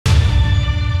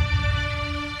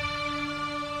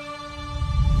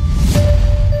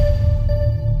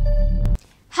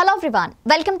everyone,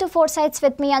 welcome to 4 Sides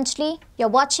with me Anjali. You're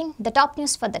watching the top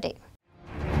news for the day.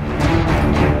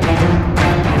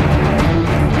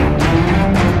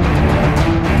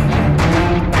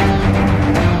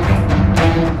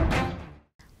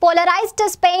 Polarized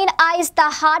Spain eyes the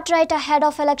hard right ahead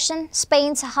of election.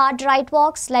 Spain's hard right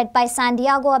walks, led by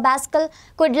Santiago Abascal,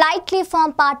 could likely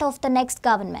form part of the next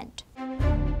government.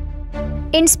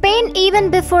 In Spain, even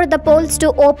before the polls do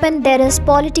open, there is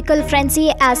political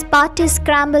frenzy as parties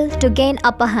scramble to gain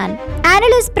upper hand.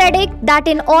 Analysts predict that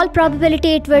in all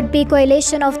probability it would be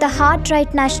coalition of the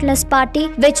hard-right Nationalist Party,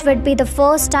 which would be the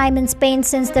first time in Spain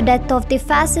since the death of the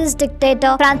fascist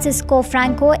dictator Francisco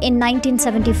Franco in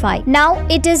 1975. Now,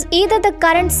 it is either the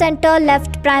current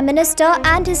center-left Prime Minister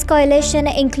and his coalition,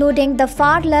 including the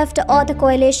far-left, or the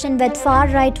coalition with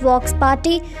far-right Vox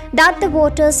Party that the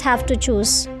voters have to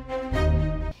choose.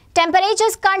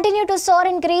 Temperatures continue to soar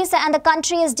in Greece and the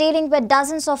country is dealing with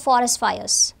dozens of forest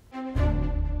fires.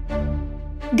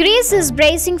 Greece is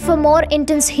bracing for more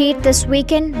intense heat this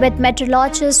weekend, with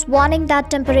meteorologists warning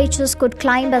that temperatures could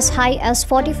climb as high as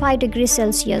 45 degrees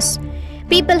Celsius.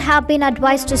 People have been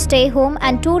advised to stay home,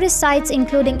 and tourist sites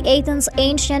including Athens'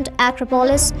 ancient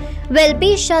Acropolis will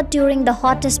be shut during the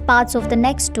hottest parts of the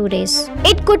next 2 days.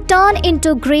 It could turn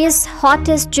into Greece's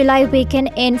hottest July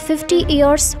weekend in 50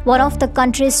 years, one of the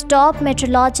country's top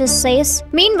meteorologists says.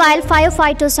 Meanwhile,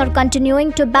 firefighters are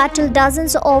continuing to battle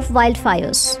dozens of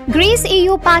wildfires. Greece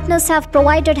EU partners have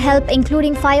provided help,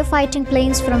 including firefighting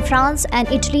planes from France and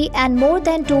Italy and more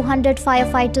than 200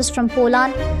 firefighters from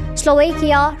Poland,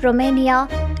 Slovakia, Romania,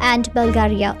 and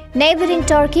Bulgaria. Neighboring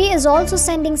Turkey is also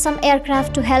sending some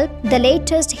aircraft to help. The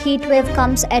latest heat wave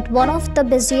comes at one of the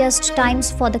busiest times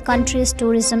for the country's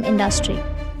tourism industry.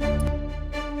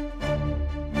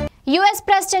 US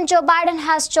President Joe Biden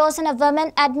has chosen a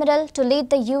woman admiral to lead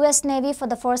the US Navy for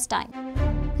the first time.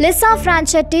 Lisa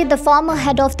Franchetti, the former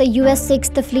head of the US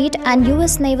 6th Fleet and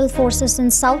US Naval Forces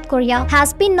in South Korea,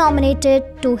 has been nominated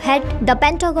to head the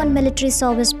Pentagon Military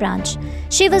Service Branch.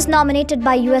 She was nominated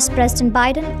by US President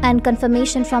Biden and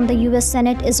confirmation from the US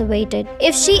Senate is awaited.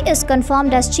 If she is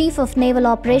confirmed as Chief of Naval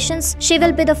Operations, she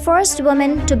will be the first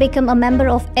woman to become a member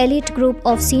of elite group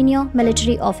of senior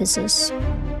military officers.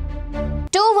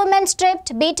 Two women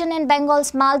stripped, beaten in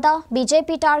Bengal's Malda.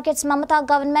 BJP targets Mamata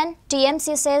government.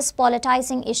 TMC says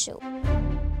politicizing issue.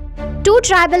 Two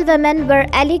tribal women were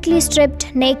allegedly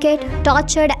stripped naked,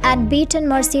 tortured and beaten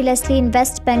mercilessly in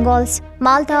West Bengal's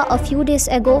Malda a few days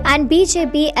ago, and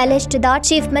BJP alleged that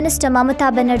Chief Minister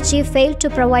Mamata Banerjee failed to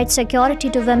provide security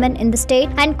to women in the state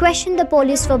and questioned the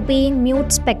police for being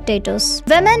mute spectators.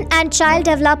 Women and Child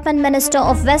Development Minister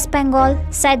of West Bengal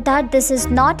said that this is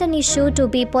not an issue to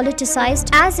be politicized,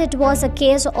 as it was a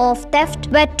case of theft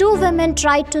where two women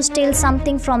tried to steal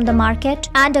something from the market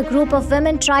and a group of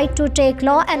women tried to take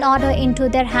law and order into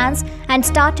their hands and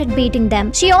started beating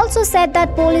them. She also said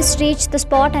that police reached the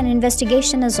spot and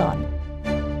investigation is on.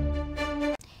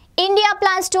 India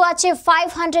plans to achieve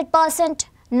 500%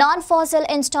 non-fossil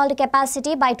installed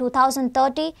capacity by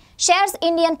 2030, shares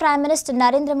Indian Prime Minister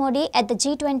Narendra Modi at the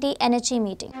G20 Energy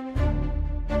meeting.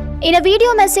 In a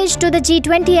video message to the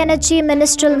G20 Energy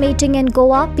Ministerial meeting in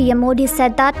Goa, PM Modi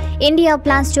said that India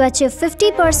plans to achieve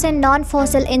 50%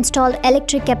 non-fossil installed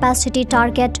electric capacity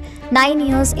target 9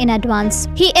 years in advance.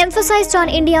 He emphasized on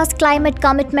India's climate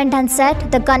commitment and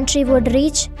said the country would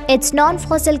reach its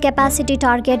non-fossil capacity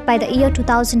target by the year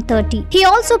 2030. He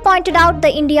also pointed out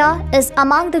that India is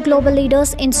among the global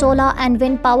leaders in solar and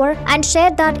wind power and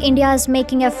shared that India is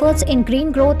making efforts in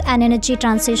green growth and energy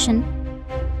transition.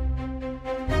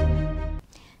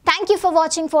 Thank you for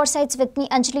watching 4 Sides with me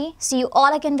Anjali. See you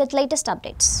all again with latest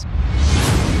updates.